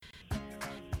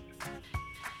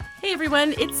Hi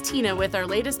everyone, it's Tina with our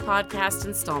latest podcast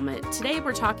installment. Today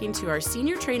we're talking to our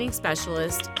senior training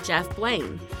specialist, Jeff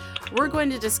Blain. We're going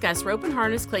to discuss rope and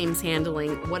harness claims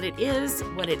handling, what it is,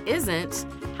 what it isn't,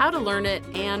 how to learn it,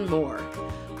 and more.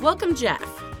 Welcome, Jeff.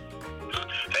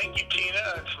 Thank you,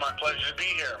 Tina. It's my pleasure to be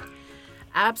here.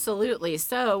 Absolutely.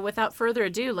 So without further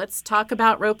ado, let's talk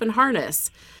about rope and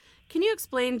harness. Can you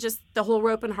explain just the whole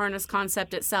rope and harness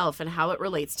concept itself and how it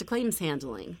relates to claims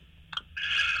handling?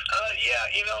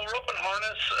 Rope and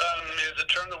harness is a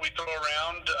term that we throw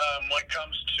around when it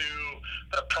comes to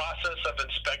the process of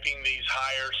inspecting these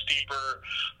higher, steeper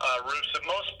roofs that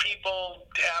most people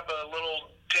have a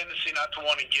little tendency not to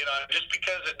want to get on just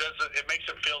because it makes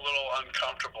them feel a little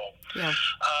uncomfortable. Yeah.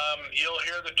 You'll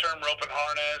hear the term rope and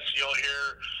harness. You'll hear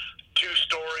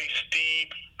two-story steep,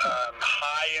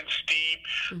 high and steep.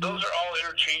 Mm-hmm. Those are all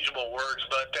interchangeable words,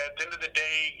 but at the end of the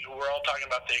day, we're all talking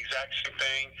about the exact same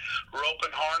thing, rope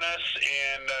and harness,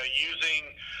 and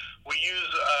we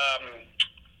use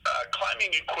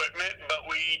climbing equipment, but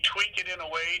we tweak it in a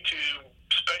way to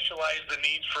specialize the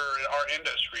needs for our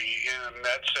industry, and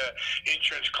that's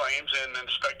insurance claims and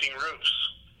inspecting roofs.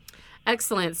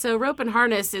 Excellent. So rope and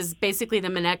harness is basically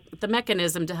the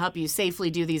mechanism to help you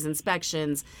safely do these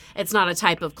inspections. It's not a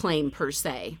type of claim per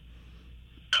se.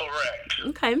 Correct.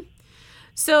 Okay.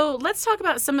 So let's talk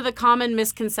about some of the common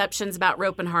misconceptions about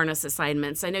rope and harness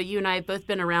assignments. I know you and I have both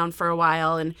been around for a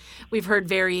while, and we've heard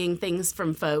varying things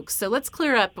from folks. So let's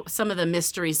clear up some of the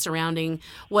mysteries surrounding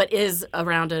what is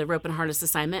around a rope and harness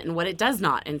assignment and what it does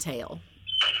not entail.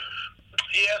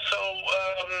 Yeah, so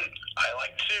I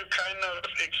like to kind of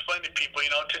explain to people,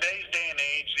 today's day and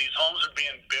age, these homes are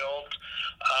being built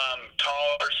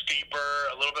taller, steeper,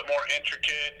 a little bit more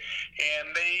intricate,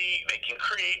 and they can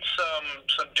create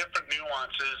some different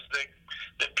nuances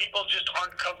that people just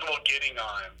aren't comfortable getting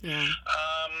on. Yeah.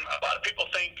 A lot of people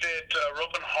think that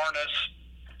rope and harness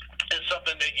is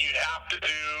something that you have to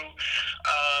do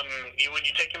when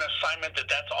you take an assignment,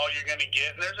 that's all you're going to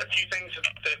get. And there's a few things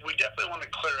that we definitely want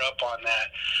to clear up on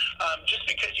that. Just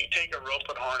because you take a rope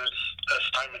and harness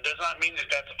assignment does not mean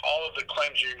that that's all of the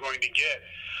claims you're going to get.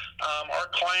 Our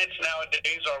clients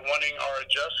nowadays are wanting our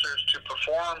adjusters to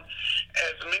perform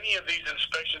as many of these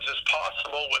inspections as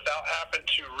possible without having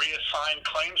to reassign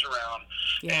claims around.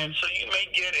 Yeah. And so you may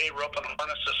get a rope and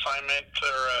harness assignment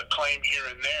or a claim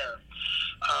here and there.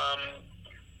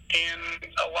 And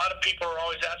a lot of people are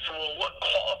always asking, well, what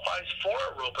qualifies for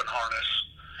a rope and harness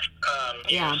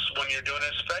use when you're doing an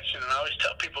inspection? And I always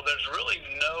tell people there's really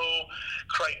no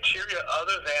criteria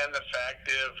other than the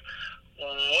fact of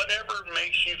whatever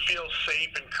makes you feel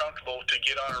safe and comfortable to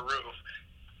get on a roof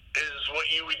is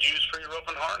what you would use for your rope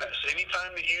and harness.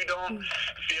 Anytime that you don't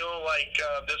feel like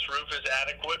this roof is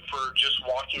adequate for just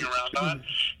walking around on,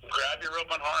 grab your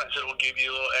rope and harness. It will give you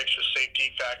a little extra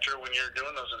safety factor when you're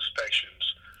doing those inspections.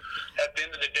 At the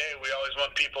end of the day, we always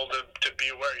want people to be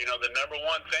aware. The number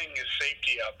one thing is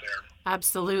safety out there.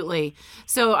 Absolutely.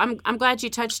 So I'm glad you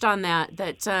touched on that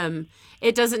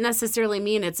it doesn't necessarily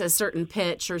mean it's a certain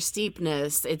pitch or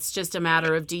steepness. It's just a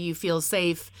matter of, do you feel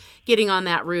safe getting on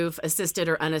that roof, assisted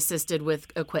or unassisted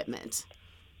with equipment?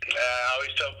 I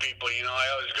always tell people, I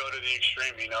always go to the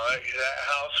extreme. That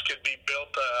house could be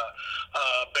built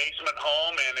a basement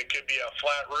home, and it could be a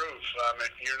flat roof.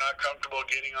 If you're not comfortable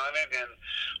getting on it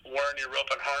and wearing your rope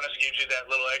and harness gives you that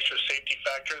little extra safety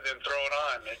factor, then throw it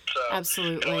on.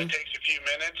 Absolutely. It only takes a few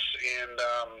minutes, and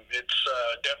it's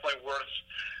definitely worth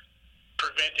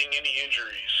preventing any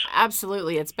injuries.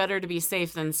 Absolutely. It's better to be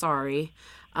safe than sorry.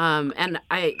 And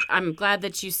I'm glad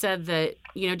that you said that,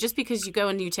 just because you go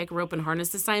and you take a rope and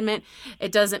harness assignment,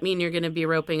 it doesn't mean you're going to be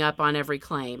roping up on every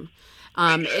claim.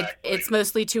 Exactly. It's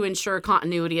mostly to ensure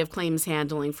continuity of claims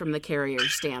handling from the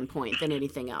carrier's standpoint than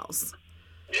anything else.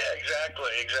 Yeah, exactly.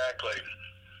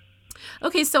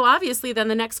 Okay, so obviously then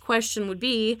the next question would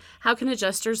be, how can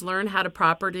adjusters learn how to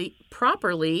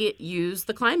properly use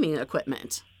the climbing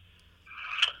equipment?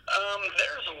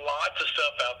 There's lots of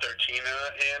stuff out there, Tina,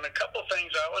 and a couple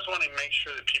things I always want to make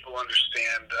sure that people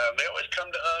understand. They always come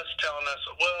to us telling us,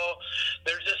 well,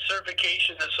 there's this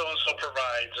certification that so-and-so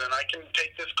provides, and I can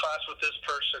take this class with this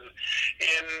person.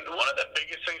 And one of the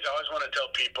biggest things I always want to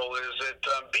tell people is that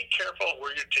be careful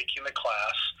where you're taking the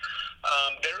class.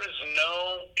 There is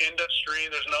no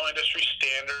industry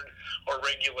standard or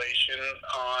regulation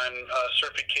on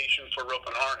certification for rope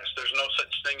and harness. There's no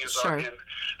such thing as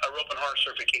a rope and harness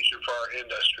certification for our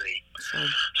industry. Sure.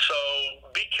 So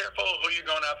be careful who you're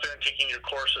going out there and taking your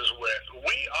courses with.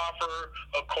 We offer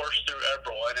a course through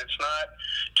Eberl, and it's not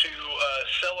to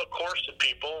sell a course to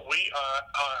people. We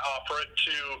offer it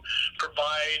to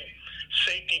provide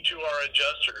safety to our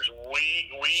adjusters. We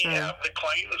Sure. have the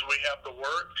claims, we have the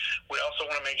work. We also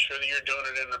want to make sure that you're doing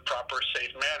it in the proper,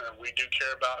 safe manner. We do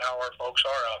care about how our folks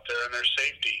are out there and their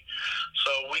safety.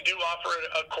 So we do offer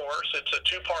a course. It's a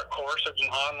two-part course. It's an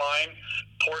online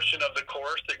portion of the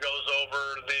course that goes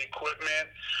over the equipment,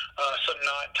 some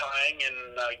knot tying,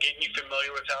 and getting you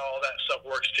familiar with how all that stuff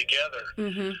works together.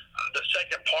 Mm-hmm. The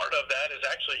second part of that is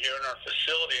actually here in our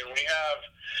facility, and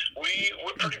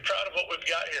we're pretty proud of what we've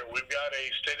got here. We've got a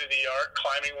state-of-the-art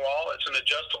climbing wall. It's an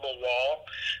adjustable wall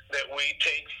that we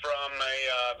take from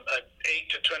a 8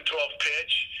 to 10, 12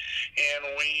 pitch,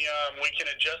 and we can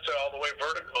adjust it all the way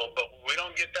vertical, but we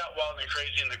don't get that wild and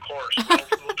crazy in the course.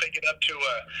 We'll take it up to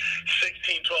a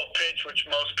 16, 12 pitch, which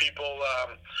most people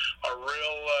are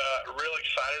real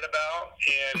excited about,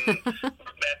 and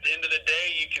at the end of the day,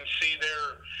 you can see their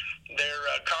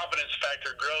confidence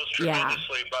factor grows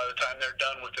tremendously by the time they're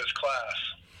done with this class.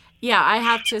 Yeah, I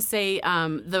have to say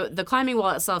the climbing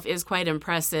wall itself is quite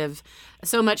impressive.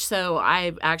 So much so,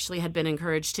 I actually had been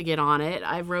encouraged to get on it.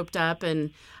 I've roped up and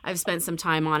I've spent some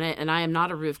time on it, and I am not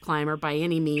a roof climber by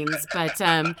any means. But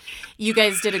you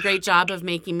guys did a great job of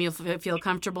making me feel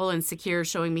comfortable and secure,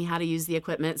 showing me how to use the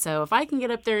equipment. So if I can get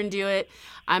up there and do it,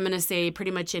 I'm going to say pretty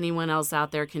much anyone else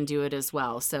out there can do it as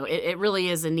well. So it really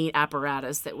is a neat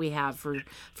apparatus that we have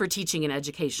for teaching and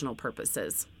educational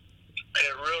purposes.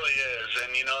 It really is,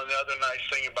 and the other nice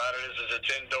thing about it is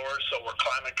it's indoors, so we're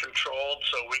climate controlled,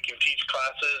 so we can teach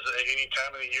classes at any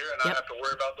time of the year and not have to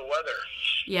worry about the weather.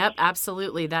 Yep,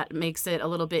 absolutely. That makes it a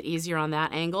little bit easier on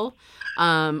that angle.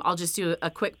 I'll just do a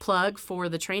quick plug for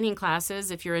the training classes.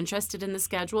 If you're interested in the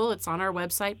schedule, it's on our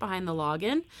website behind the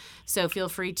login, so feel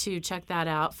free to check that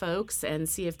out, folks, and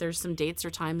see if there's some dates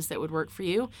or times that would work for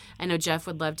you. I know Jeff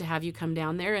would love to have you come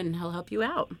down there, and he'll help you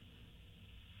out.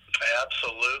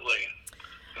 Absolutely.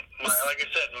 Like I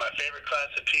said, my favorite class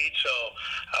to teach, so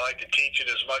I like to teach it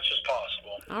as much as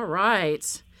possible. All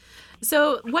right.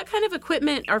 So what kind of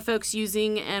equipment are folks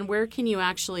using, and where can you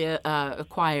actually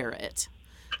acquire it?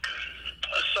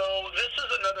 So this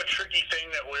is another tricky thing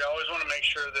that we always want to make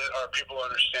sure that our people are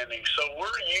understanding. So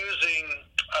we're using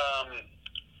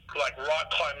like rock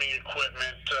climbing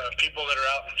equipment, people that are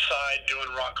outside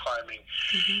doing rock climbing.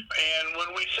 Mm-hmm. And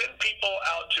when we send people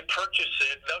out to purchase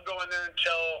it, they'll go in there and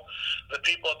tell the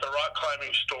people at the rock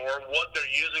climbing store what they're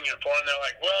using it for, and they're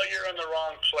like, well, you're in the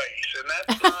wrong place. And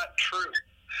that's not true.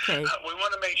 Okay. We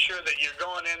want to make sure that you're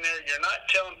going in there, you're not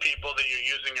telling people that you're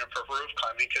using it for roof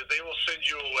climbing, because they will send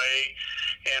you away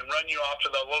and run you off to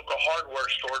the local hardware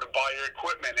store to buy your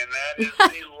equipment, and that is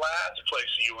the last place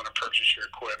you want to purchase your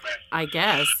equipment. I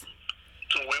guess.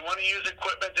 We want to use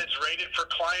equipment that's rated for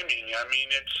climbing. I mean,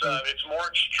 it's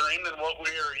more extreme than what we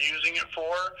are using it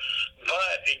for,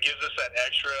 but it gives us that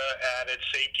extra added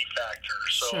safety factor.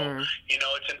 So, sure.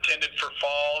 It's intended for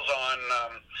falls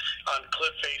on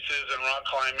cliff faces and rock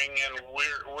climbing, and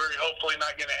we're hopefully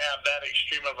not going to have that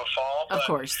extreme of a fall. Of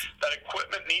course. That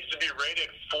equipment needs to be rated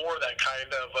for that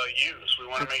kind of use. We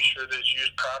want to make sure that it's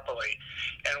used properly,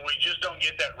 and we just don't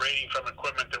get that rating from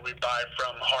equipment that we buy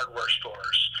from hardware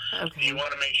stores. Okay. You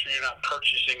want to make sure you're not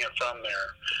purchasing it from there.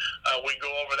 We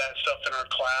go over that stuff in our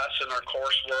class and our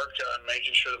coursework,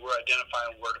 making sure that we're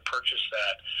identifying where to purchase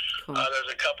that. Cool.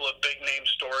 There's a couple of big name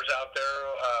stores out there.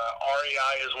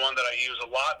 REI is one that I use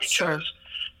a lot because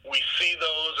we see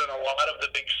those in a lot of the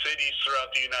big cities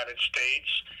throughout the United States,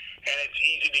 and it's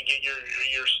easy to get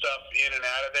your stuff in and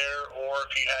out of there, or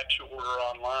if you had to order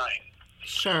online.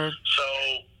 Sure. So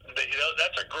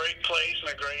that's a great place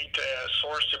and a great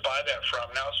source to buy that from.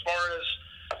 Now, as far as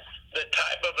the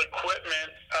type of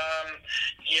equipment,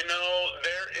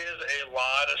 there is a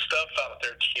lot of stuff out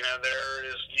there, Tina.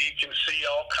 You can see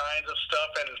all kinds of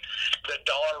stuff, and the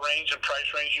dollar range and price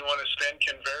range you want to spend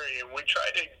can vary. And we try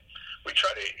to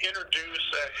introduce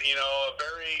a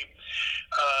very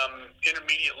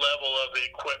intermediate level of the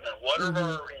equipment. What are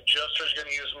our adjusters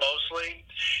going to use mostly,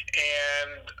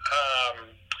 and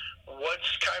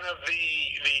what's kind of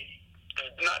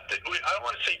I don't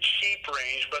want to say cheap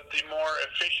range, but the more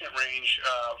efficient range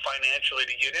financially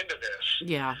to get into this.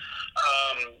 Yeah.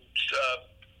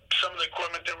 Some of the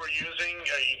equipment that we're using,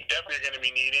 you definitely going to be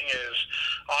needing is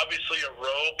obviously a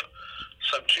rope,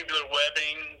 some tubular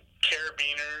webbing,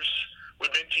 carabiners.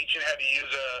 We've been teaching how to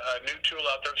use a new tool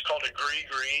out there. It's called a gree.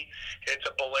 It's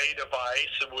a belay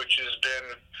device, which has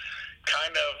been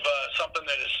kind of something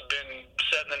that has been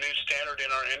setting the new standard in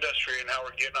our industry and how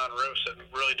we're getting on roofs. It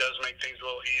really does make things a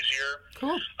little easier.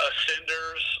 Cool.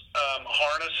 Cinders,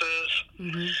 harnesses,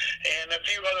 and a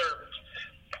few other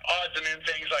odds and ends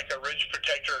things like a ridge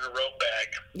protector and a rope bag.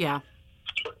 Yeah.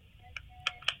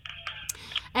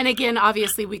 And again,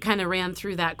 obviously, we kind of ran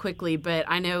through that quickly, but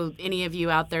I know any of you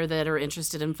out there that are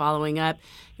interested in following up,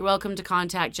 you're welcome to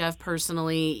contact Jeff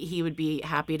personally. He would be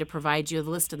happy to provide you a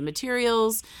list of the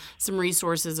materials, some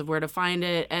resources of where to find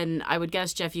it. And I would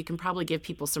guess, Jeff, you can probably give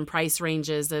people some price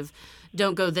ranges of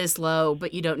don't go this low,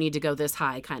 but you don't need to go this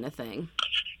high kind of thing.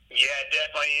 Yeah,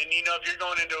 definitely. And, if you're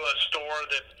going into a store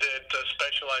that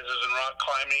specializes in rock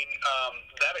climbing,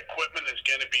 that equipment is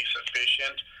going to be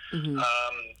sufficient. Mm-hmm.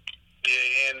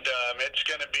 It's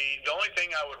going to be, the only thing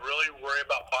I would really worry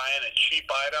about buying a cheap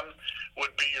item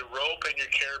would be your rope and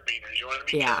your carabiners. You want to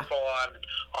be careful on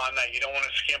that. You don't want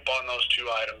to skimp on those two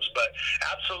items. But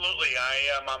absolutely,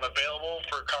 I'm available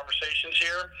for conversations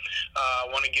here. I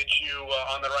want to get you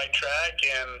on the right track,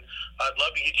 and I'd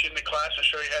love to get you in the class and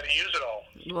show you how to use it all.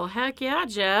 Well, heck yeah,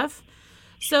 Jeff.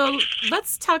 So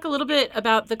let's talk a little bit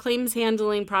about the claims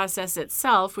handling process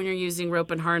itself when you're using rope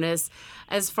and harness,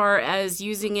 as far as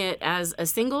using it as a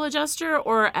single adjuster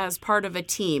or as part of a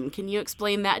team. Can you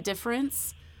explain that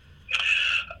difference?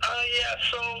 Yeah,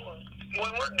 so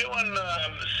when we're doing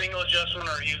single adjustment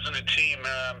or using a team,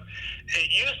 it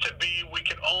used to be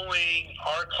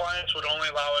our clients would only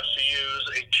allow us to use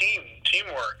a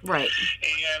teamwork. Right.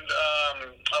 And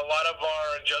a lot of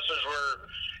our adjusters were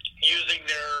using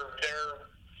their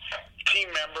team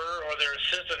member or their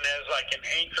assistant as like an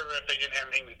anchor if they didn't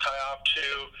have anything to tie off to,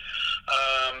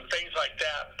 things like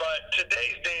that. But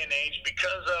today's day and age,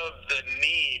 because of the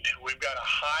need, we've got a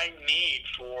high need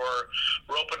for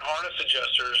rope and harness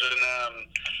adjusters, and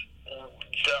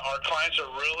our clients are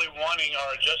really wanting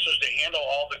our adjusters to handle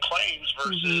all the claims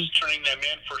versus turning them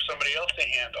in for somebody else to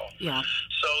handle. Yeah.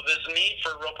 So this need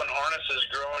for rope and harness is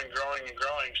growing.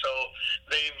 So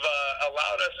they've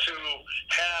allowed us to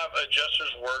have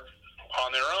adjusters work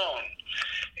on their own.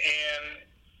 And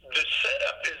the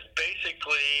setup is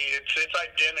basically, it's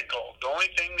identical. The only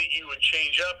thing that you would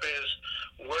change up is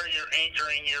where you're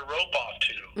anchoring your rope off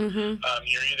to.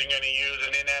 You're either going to use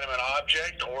an inanimate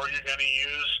object or you're going to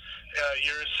use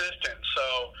your assistant.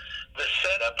 So the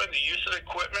setup and the use of the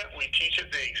equipment, we teach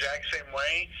it the exact same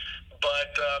way,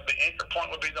 but the anchor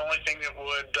point would be the only thing that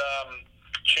would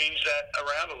change that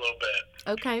around a little bit.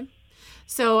 Okay.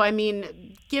 So, I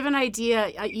mean, give an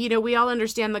idea, we all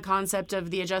understand the concept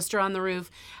of the adjuster on the roof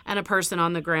and a person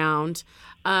on the ground.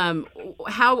 What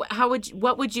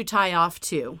would you tie off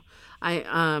to?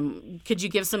 Could you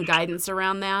give some guidance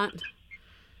around that?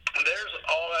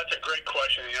 That's a great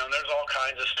question. There's all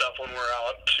kinds of stuff when we're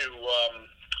out to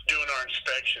doing our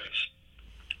inspections.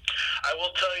 I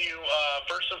will tell you,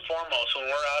 first and foremost,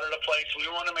 when we're out at a place, we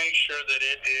want to make sure that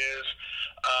it is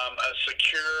a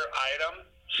secure item,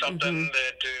 something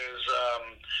that is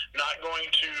not going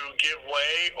to give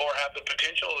way or have the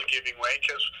potential of giving way,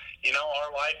 because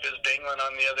our life is dangling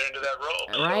on the other end of that rope.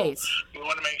 Right. So we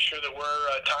want to make sure that we're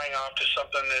tying off to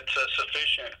something that's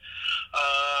sufficient.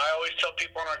 I always tell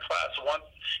people in our class,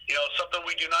 something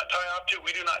we do not tie off to.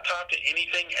 We do not tie off to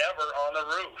anything ever on the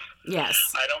roof. Yes.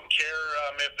 I don't care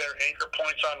if they're anchor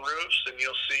points on roofs, and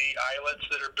you'll see eyelets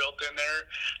that are built in there,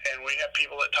 and we have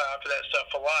people that tie off to that stuff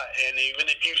a lot. And even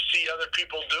if you see other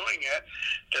people doing it,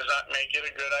 does not make it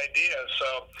a good idea. So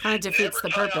kind of defeats the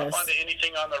purpose. Never tie off onto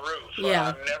anything on the roof.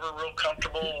 Yeah. I'm never real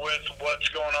comfortable with what's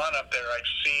going on up there.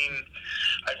 I've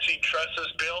seen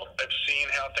trusses built. I've seen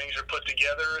how things are put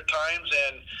together at times,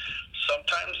 and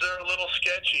sometimes they're a little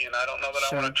sketchy, and I don't know that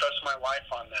I want to trust my life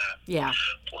on that. Yeah.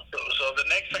 So the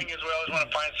next thing is we always want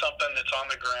to find something that's on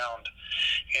the ground,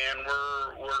 and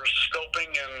we're scoping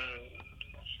and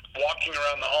walking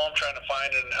around the home trying to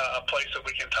find a place that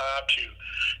we can tie up to.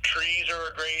 Trees are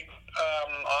a great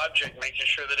object, making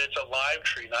sure that it's a live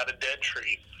tree, not a dead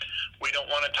tree. We don't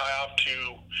want to tie off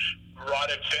to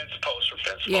rotted fence posts or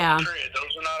fence posts, period.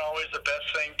 Those are not always the best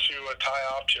thing to tie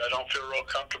off to. I don't feel real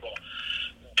comfortable.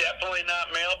 Definitely not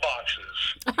mailboxes.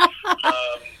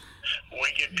 We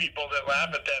get people that laugh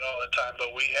at that all the time,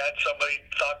 but we had somebody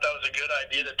thought that was a good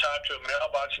idea to tie to a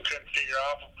mailbox and couldn't figure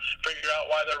out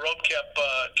why the rope kept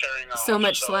tearing off. So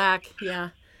much slack, yeah.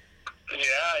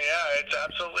 Yeah, it's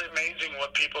absolutely amazing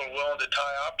what people are willing to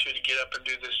tie off to get up and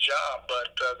do this job.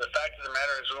 But the fact of the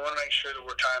matter is we want to make sure that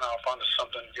we're tying off onto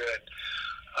something good.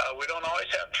 We don't always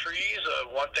have trees.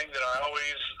 One thing that I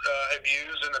always have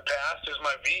used in the past is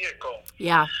my vehicle.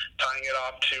 Yeah. Tying it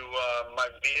off to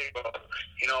my vehicle,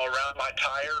 around my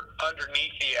tire,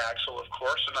 underneath the axle, of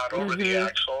course, and not over the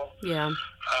axle. Yeah.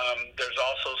 There's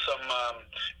also some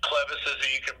clevises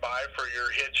that you can buy for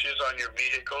your hitches on your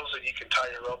vehicles that you can tie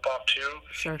your rope off to.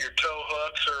 Sure. Your tow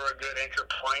hooks are a good anchor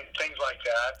point, things like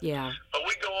that. Yeah. But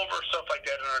we go over stuff like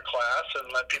that in our class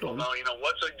and let people know,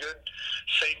 what's a good,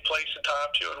 safe place to tie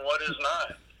up to and what is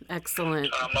not. Excellent.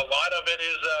 A lot of it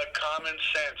is common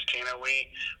sense, Tina.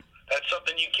 That's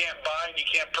something you can't buy and you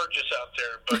can't purchase out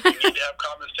there, but you need to have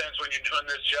common sense when you're doing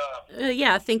this job.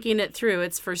 Yeah, thinking it through.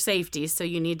 It's for safety, so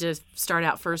you need to start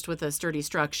out first with a sturdy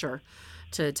structure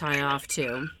to tie off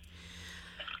to.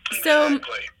 So,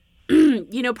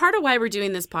 Exactly. part of why we're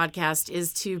doing this podcast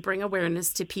is to bring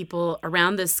awareness to people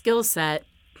around this skill set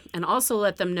and also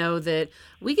let them know that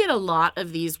we get a lot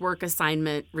of these work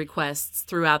assignment requests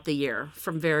throughout the year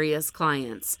from various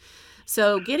clients.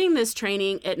 So getting this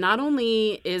training, it not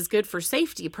only is good for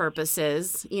safety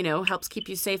purposes, helps keep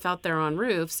you safe out there on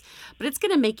roofs, but it's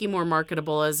going to make you more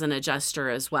marketable as an adjuster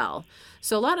as well.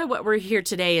 So a lot of what we're here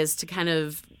today is to kind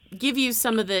of give you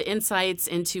some of the insights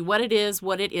into what it is,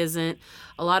 what it isn't.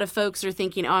 A lot of folks are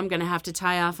thinking, I'm going to have to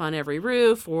tie off on every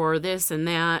roof or this and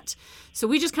that. So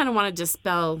we just kind of want to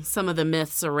dispel some of the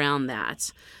myths around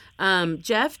that.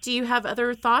 Jeff, do you have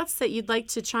other thoughts that you'd like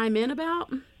to chime in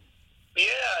about?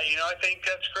 Yeah, I think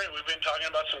that's great. We've been talking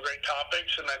about some great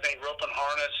topics, and I think rope and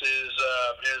harness is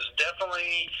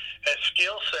definitely a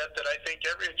skill set that I think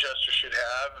every adjuster should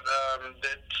have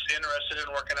that's interested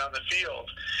in working out in the field.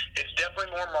 It's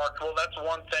definitely more marketable. That's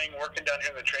one thing. Working down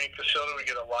here in the training facility, we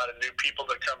get a lot of new people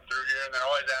that come through here, and they're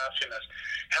always asking us,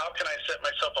 how can I set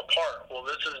myself apart? Well,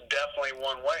 this is definitely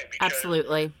one way. Because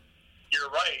Absolutely. You're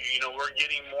right. We're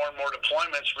getting more and more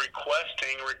deployments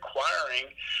requiring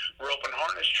rope and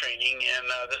harness training, and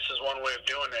this is one way of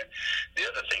doing it. The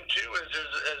other thing, too, is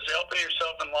helping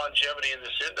yourself in longevity in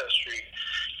this industry.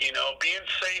 Being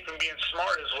safe and being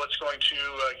smart is what's going to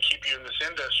keep you in this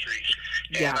industry.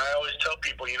 And I always tell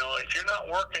people, if you're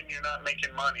not working, you're not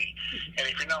making money. And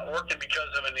if you're not working because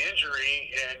of an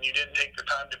injury and you didn't take the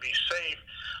time to be safe,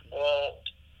 well,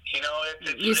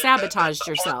 you sabotaged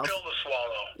yourself. It's a hard pill to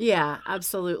swallow. Yeah,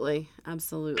 absolutely.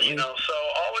 So always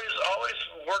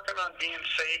working on being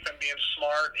safe and being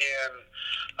smart, and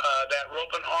that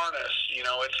rope and harness.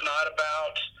 It's not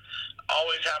about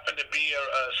always happen to be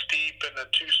a steep and a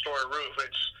 2-story roof.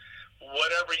 It's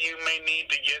whatever you may need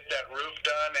to get that roof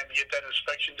done and get that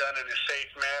inspection done in a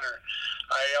safe manner.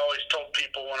 I always told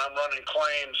people when I'm running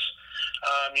claims,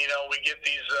 we get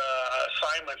these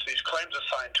assignments, these claims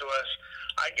assigned to us.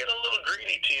 I get a little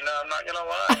greedy, Tina. I'm not going to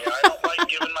lie. I don't like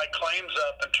giving my claims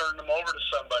up and turning them over to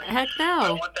somebody. Heck no.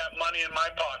 I want that money in my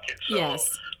pocket. So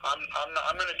yes.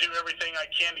 I'm going to do everything I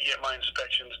can to get my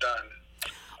inspections done.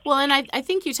 Well, and I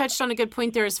think you touched on a good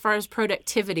point there as far as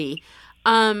productivity.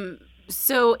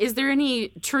 So is there any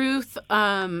truth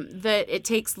that it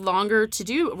takes longer to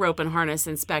do rope and harness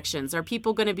inspections? Are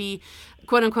people going to be,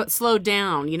 quote unquote, slowed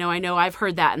down? I know I've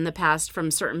heard that in the past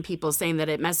from certain people saying that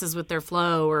it messes with their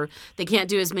flow or they can't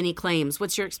do as many claims.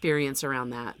 What's your experience around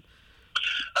that?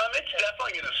 It's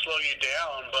definitely going to slow you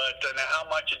down, but how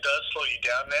much it does slow you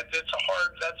down, that's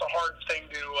a hard thing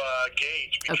to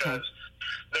gauge because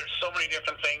there's so many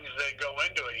different things that go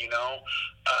into it,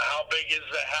 how big is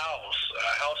the house?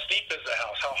 How steep is the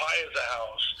house? How high is the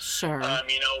house? Sure.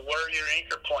 Where are your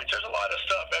anchor points? There's a lot of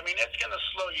stuff. It's going to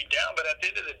slow you down, but at the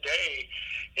end of the day,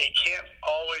 it can't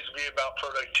always be about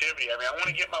productivity. I want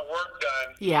to get my work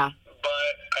done. Yeah.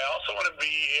 But I also want to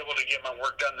be able to get my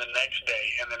work done the next day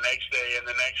and the next day and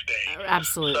the next day.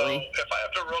 Absolutely. So if I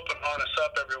have to rope and harness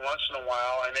up every once in a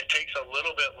while and it takes a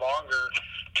little bit longer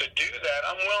to do that,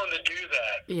 I'm willing to do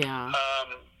that. Yeah.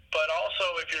 But also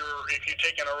if you're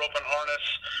taking a rope and harness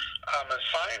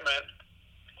assignment,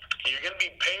 you're going to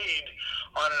be paid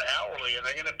on an hourly, and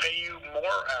they're going to pay you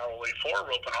more hourly for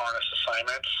rope and harness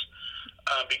assignments.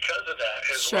 Because of that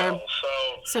as well.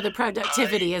 So the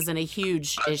productivity isn't a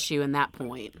huge issue in that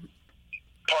point.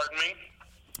 Pardon me?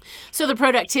 So the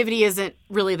productivity isn't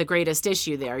really the greatest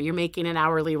issue there. You're making an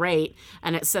hourly rate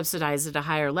and it's subsidized at a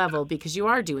higher level because you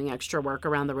are doing extra work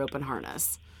around the rope and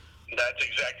harness. That's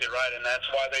exactly right, and that's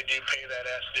why they do pay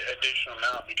that additional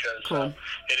amount because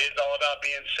it is all about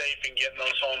being safe and getting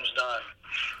those homes done.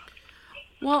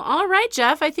 Well, all right,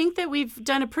 Jeff. I think that we've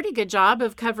done a pretty good job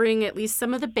of covering at least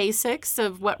some of the basics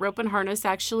of what rope and harness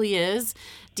actually is,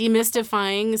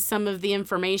 demystifying some of the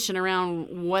information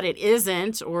around what it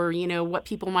isn't or, what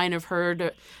people might have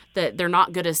heard that they're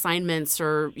not good assignments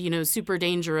or, super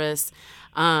dangerous.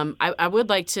 I would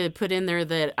like to put in there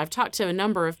that I've talked to a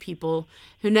number of people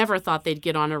who never thought they'd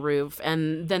get on a roof,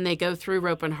 and then they go through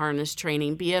rope and harness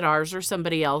training, be it ours or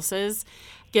somebody else's,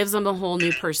 gives them a whole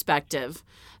new perspective.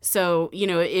 So,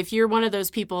 if you're one of those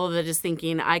people that is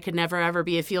thinking, I could never, ever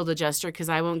be a field adjuster because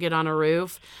I won't get on a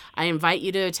roof, I invite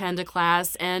you to attend a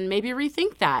class and maybe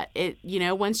rethink that.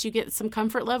 Once you get some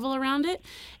comfort level around it,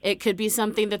 it could be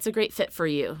something that's a great fit for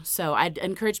you. So I'd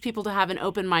encourage people to have an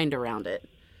open mind around it.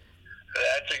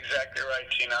 That's exactly right,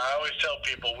 Tina. I always tell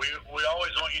people we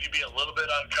always want you to be a little bit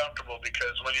uncomfortable,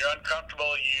 because when you're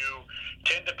uncomfortable, you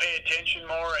tend to pay attention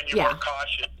more and you're Yeah. more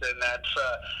cautious, and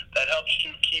that helps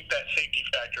you keep that safety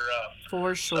factor up.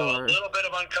 For So sure. a little bit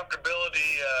of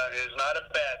uncomfortability is not a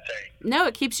bad thing. No,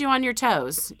 it keeps you on your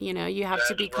toes. You know, you have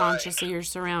to be That's conscious right. of your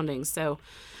surroundings. So,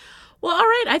 well, all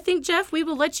right. I think, Jeff, we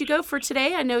will let you go for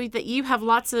today. I know that you have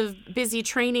lots of busy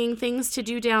training things to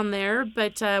do down there.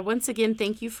 But once again,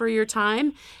 thank you for your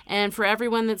time. And for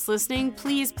everyone that's listening,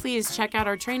 please check out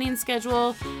our training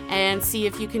schedule and see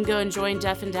if you can go and join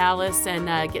Jeff in Dallas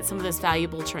and get some of this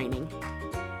valuable training.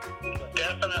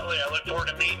 Definitely. I look forward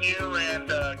to meeting you,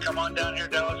 and come on down here,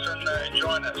 Dallas, and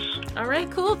join us. All right,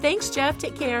 cool. Thanks, Jeff.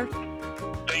 Take care.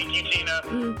 Thank you,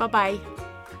 Tina. Bye-bye.